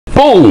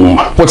Boom!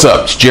 What's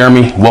up? It's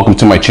Jeremy. Welcome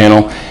to my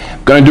channel.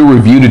 I'm going to do a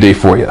review today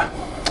for you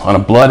on a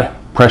blood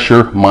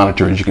pressure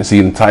monitor. As you can see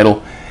in the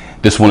title,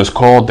 this one is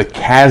called the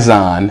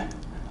Cazon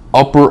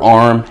Upper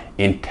Arm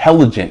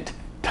Intelligent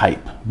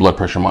Type Blood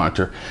Pressure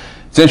Monitor.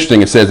 It's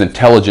interesting, it says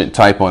intelligent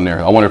type on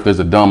there. I wonder if there's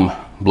a dumb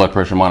blood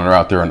pressure monitor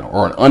out there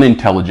or an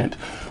unintelligent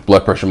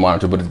blood pressure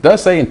monitor, but it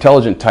does say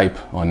intelligent type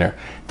on there.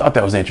 Thought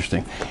that was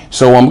interesting.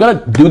 So I'm going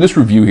to do this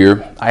review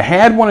here. I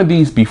had one of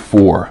these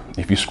before.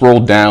 If you scroll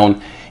down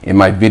in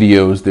my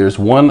videos, there's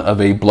one of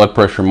a blood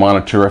pressure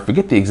monitor. I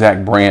forget the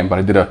exact brand, but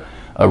I did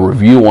a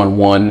review on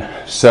one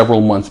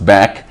several months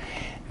back.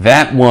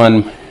 That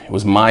one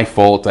was my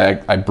fault.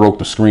 I broke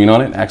the screen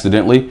on it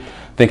accidentally.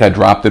 I think I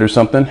dropped it or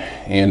something.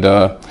 And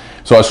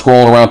so I was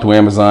scrolling around through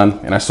Amazon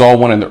and I saw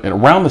one in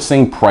around the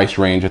same price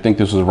range. I think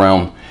this was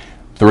around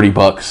 30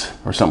 bucks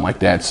or something like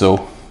that.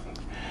 So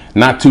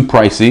not too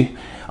pricey.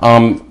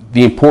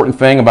 The important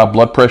thing about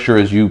blood pressure,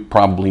 as you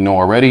probably know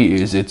already,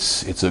 is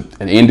it's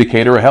an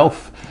indicator of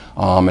health.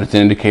 It's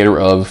an indicator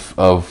of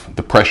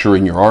the pressure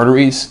in your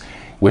arteries,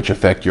 which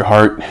affect your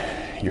heart,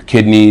 your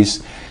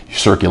kidneys, your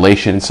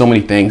circulation, and so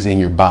many things in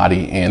your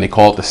body. And they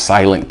call it the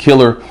silent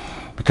killer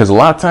because a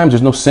lot of times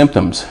there's no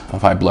symptoms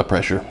of high blood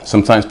pressure.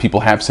 Sometimes people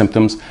have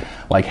symptoms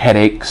like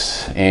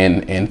headaches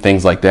and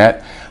things like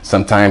that.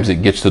 Sometimes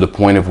it gets to the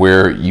point of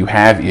where you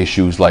have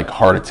issues like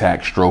heart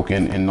attack, stroke,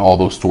 and all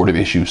those sort of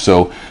issues.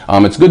 So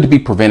it's good to be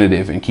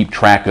preventative and keep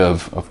track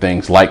of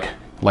things like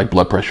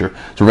blood pressure.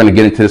 So we're going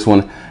to get into this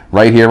one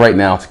right here, right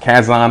now. It's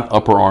Cazon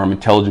Upper Arm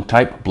Intelligent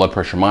Type Blood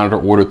Pressure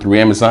Monitor, ordered through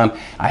Amazon.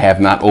 I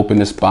have not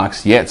opened this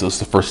box yet, so it's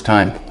the first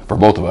time for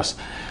both of us.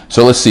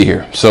 So let's see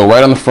here. So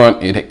right on the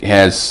front,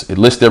 it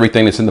lists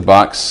everything that's in the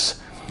box.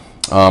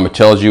 It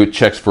tells you it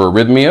checks for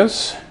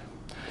arrhythmias.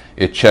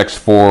 It checks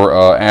for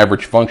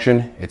average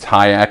function. It's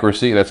high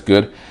accuracy. That's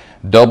good.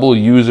 Double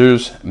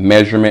users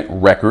measurement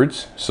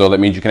records. So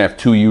that means you can have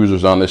two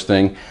users on this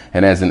thing,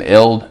 and has an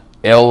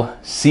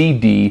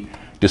LCD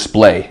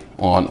display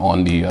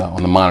on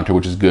the monitor,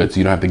 which is good. So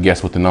you don't have to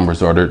guess what the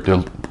numbers are.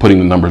 They're putting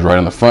the numbers right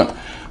on the front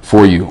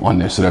for you on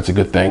this. So that's a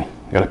good thing.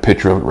 Got a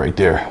picture of it right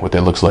there, what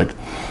that looks like.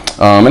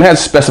 It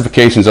has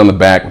specifications on the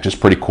back, which is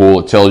pretty cool.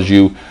 It tells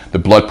you the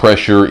blood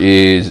pressure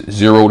is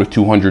 0 to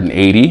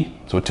 280.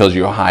 So it tells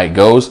you how high it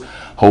goes.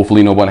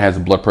 Hopefully no one has a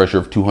blood pressure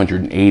of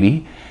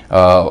 280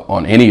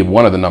 on any of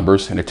one of the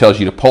numbers. And it tells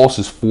you the pulse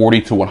is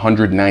 40 to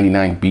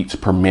 199 beats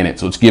per minute.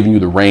 So it's giving you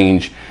the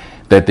range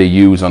that they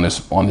use on this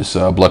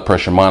blood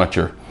pressure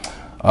monitor.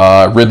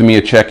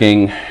 Arrhythmia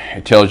checking.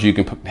 It tells you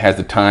has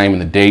the time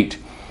and the date.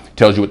 It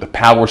tells you what the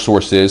power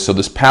source is. So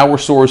this power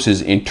source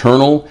is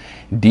internal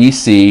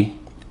DC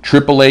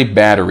AAA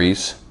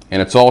batteries,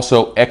 and it's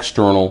also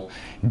external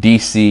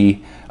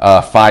DC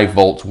 5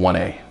 volts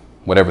 1A,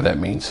 whatever that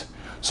means.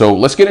 So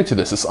let's get into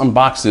this. Let's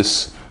unbox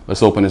this.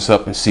 Let's open this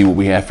up and see what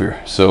we have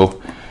here.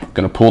 So I'm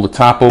going to pull the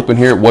top open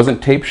here. It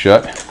wasn't taped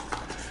shut.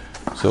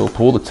 So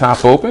pull the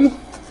top open.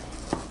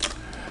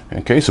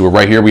 Okay, so we're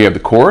right here. We have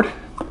the cord.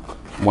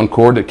 One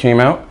cord that came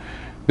out.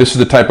 This is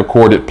the type of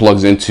cord that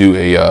plugs into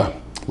a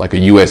like a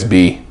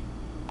USB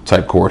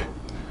type cord.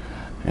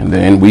 And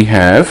then we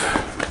have,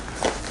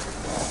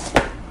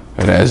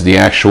 it has the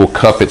actual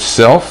cup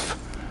itself.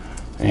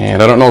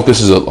 And I don't know if this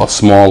is a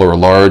small or a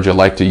large. I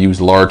like to use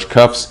large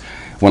cups.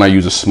 When I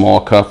use a small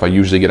cup, I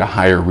usually get a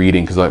higher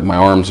reading because my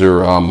arms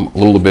are a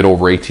little bit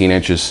over 18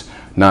 inches,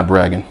 not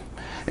bragging.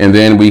 And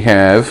then we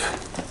have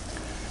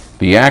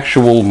the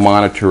actual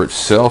monitor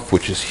itself,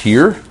 which is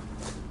here.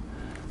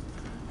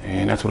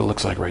 And that's what it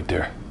looks like right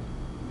there.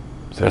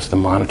 So that's the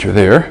monitor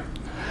there.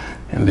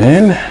 And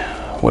then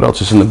what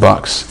else is in the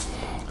box?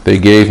 They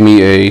gave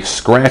me a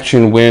scratch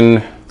and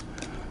win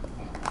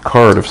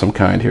card of some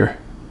kind here.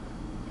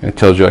 And it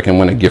tells you I can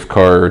win a gift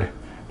card,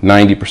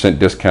 90%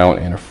 discount,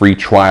 and a free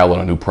trial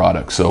on a new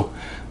product. So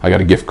I got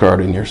a gift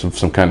card in here,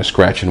 some kind of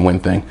scratch and win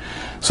thing.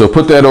 So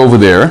put that over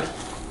there.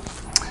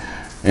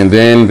 And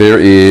then there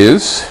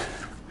is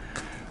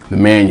the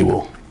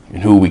manual.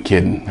 And who are we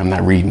kidding? I'm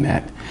not reading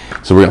that.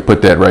 So we're going to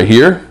put that right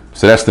here.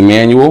 So that's the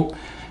manual.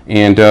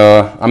 And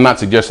I'm not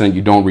suggesting that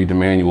you don't read the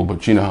manual,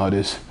 but you know how it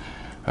is.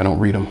 I don't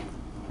read them.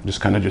 I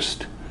just kind of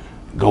just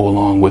go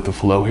along with the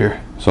flow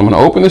here. So I'm going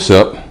to open this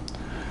up.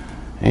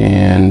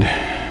 And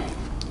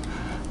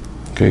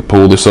okay,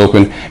 pull this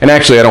open. And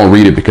actually I don't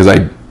read it because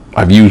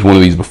I've used one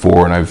of these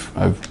before, and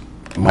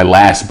my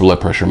last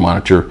blood pressure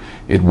monitor,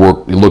 it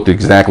looked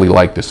exactly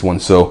like this one.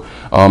 So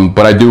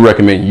but I do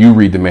recommend you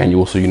read the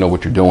manual so you know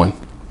what you're doing.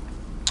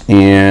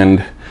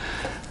 And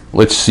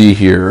let's see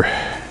here.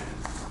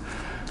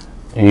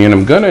 And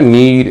I'm gonna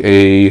need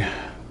a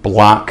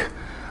block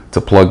to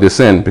plug this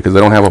in because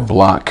I don't have a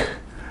block.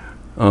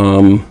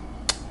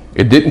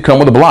 It didn't come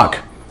with a block.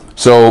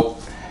 So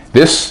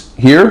this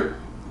here,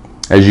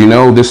 as you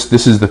know,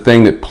 this is the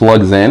thing that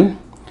plugs in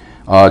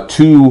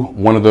to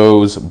one of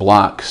those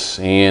blocks,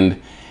 and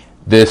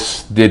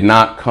this did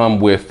not come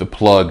with the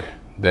plug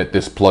that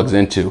this plugs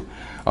into.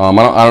 I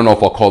don't know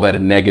if I'll call that a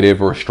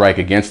negative or a strike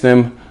against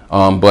them,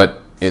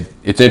 but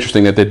it's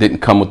interesting that they didn't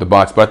come with the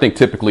box. But I think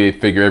typically they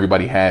figure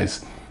everybody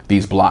has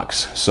these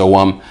blocks. So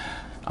I'm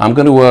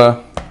going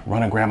to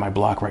run and grab my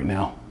block right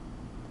now.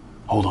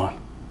 Hold on.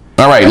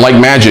 All right, like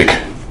magic,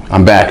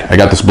 I'm back. I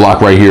got this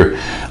block right here.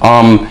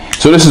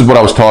 So this is what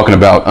I was talking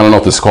about. I don't know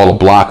if this is called a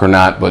block or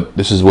not, but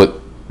this is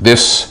what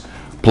this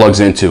plugs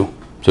into.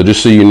 So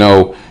just so you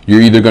know,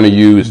 you're either going to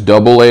use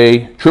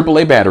AA,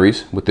 AAA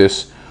batteries with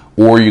this,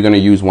 or you're going to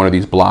use one of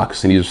these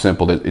blocks. And these are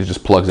simple. It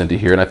just plugs into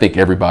here. And I think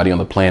everybody on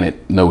the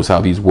planet knows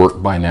how these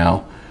work by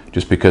now,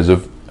 just because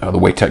of the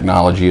way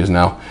technology is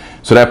now.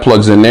 So that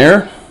plugs in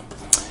there.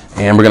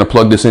 And we're going to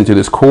plug this into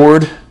this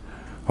cord.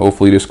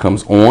 Hopefully this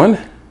comes on.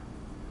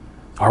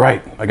 All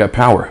right, I got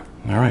power.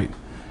 All right.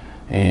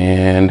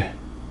 And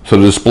so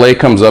the display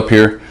comes up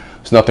here.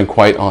 There's nothing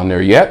quite on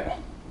there yet.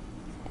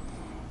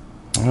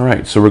 All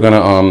right, so we're going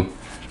to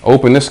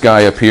open this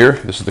guy up here.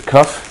 This is the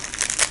cuff.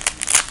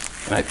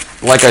 And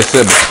like I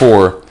said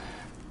before,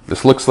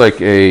 this looks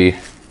like a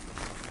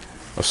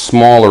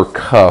smaller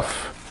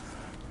cuff.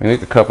 I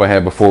think the cuff I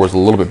had before was a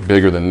little bit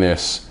bigger than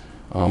this.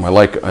 I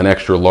like an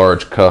extra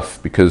large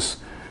cuff because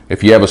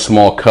if you have a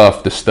small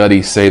cuff, the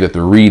studies say that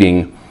the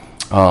reading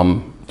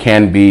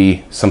can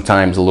be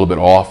sometimes a little bit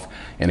off,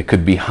 and it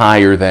could be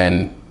higher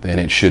than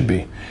it should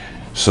be.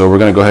 So we're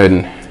going to go ahead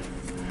and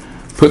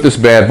put this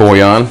bad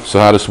boy on. So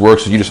how this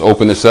works is you just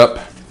open this up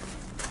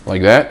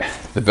like that,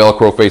 the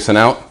Velcro facing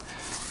out,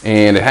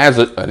 and it has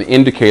an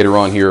indicator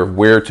on here of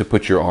where to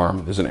put your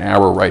arm. There's an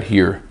arrow right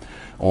here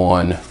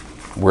on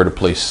where to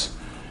place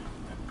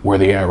where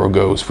the arrow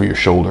goes for your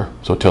shoulder.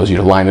 So it tells you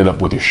to line it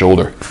up with your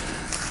shoulder.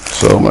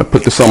 So I'm going to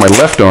put this on my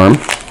left arm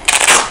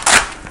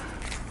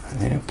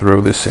and throw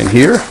this in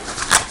here.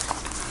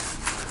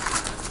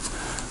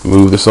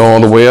 Move this all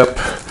the way up.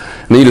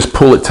 And then you just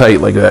pull it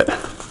tight like that.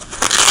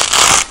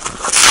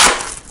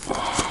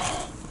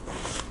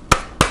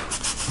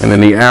 And then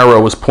the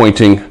arrow is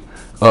pointing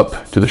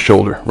up to the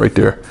shoulder right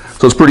there.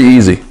 So it's pretty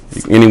easy.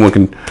 Anyone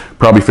can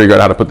probably figure out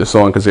how to put this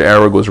on because the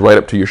arrow goes right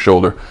up to your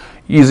shoulder.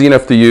 Easy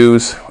enough to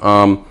use.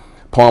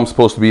 Palm's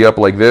supposed to be up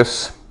like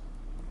this.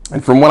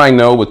 And from what I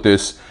know with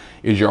this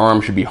is your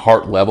arm should be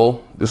heart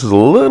level. This is a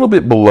little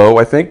bit below,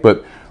 I think,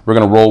 but we're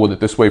going to roll with it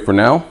this way for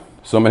now.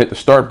 So I'm going to hit the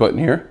start button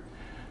here.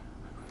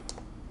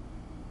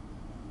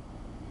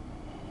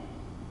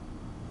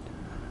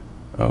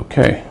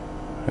 Okay,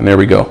 and there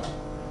we go.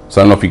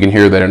 So I don't know if you can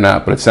hear that or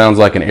not, but it sounds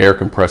like an air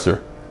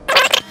compressor.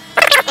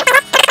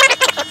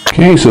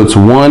 Okay, so it's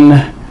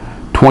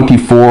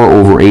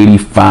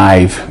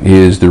 124/85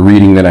 is the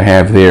reading that I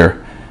have there.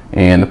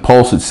 And the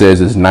pulse, it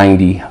says, is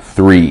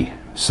 93.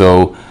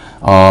 So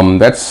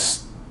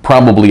that's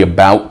probably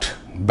about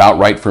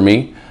right for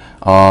me.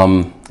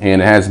 And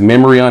it has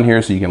memory on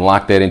here, so you can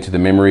lock that into the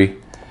memory.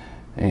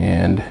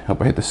 And I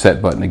hope I hit the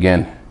set button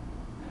again.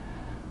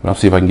 And I'll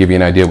see if I can give you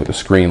an idea what the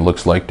screen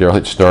looks like there. I'll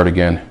hit start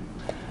again.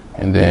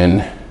 And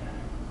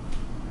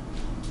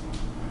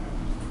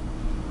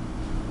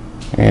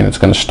it's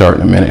going to start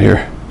in a minute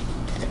here.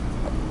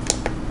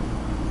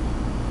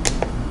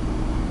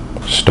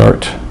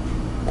 Start.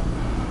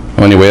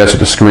 Well, anyway, that's what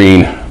the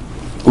screen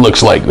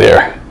looks like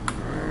there.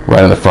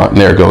 Right in the front. And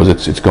there it goes.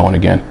 It's going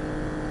again.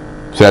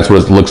 So that's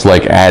what it looks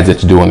like as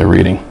it's doing the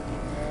reading.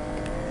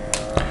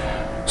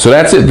 So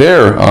that's it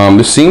there.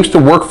 This seems to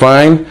work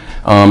fine.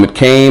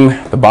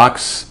 The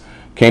box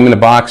came in the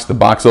box. The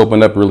box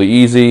opened up really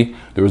easy.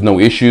 There was no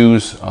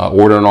issues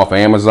ordering off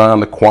Amazon.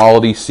 The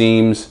quality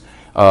seems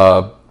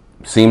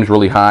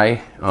really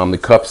high. The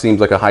cuff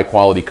seems like a high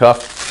quality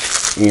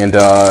cuff, and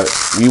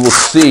we will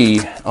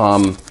see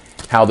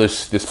how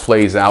this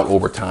plays out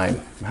over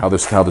time. How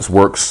this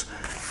works.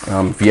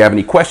 If you have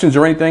any questions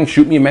or anything,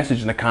 shoot me a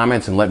message in the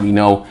comments and let me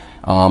know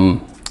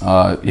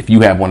if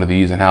you have one of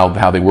these and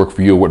how they work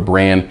for you, or what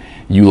brand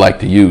you like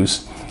to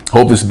use.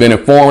 Hope this has been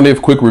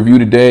informative. Quick review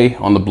today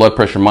on the blood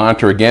pressure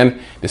monitor.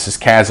 Again, this is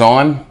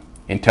Cazon,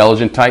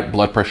 intelligent type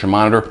blood pressure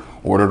monitor,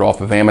 ordered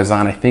off of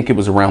Amazon. I think it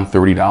was around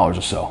 $30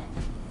 or so.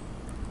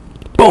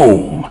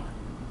 Boom.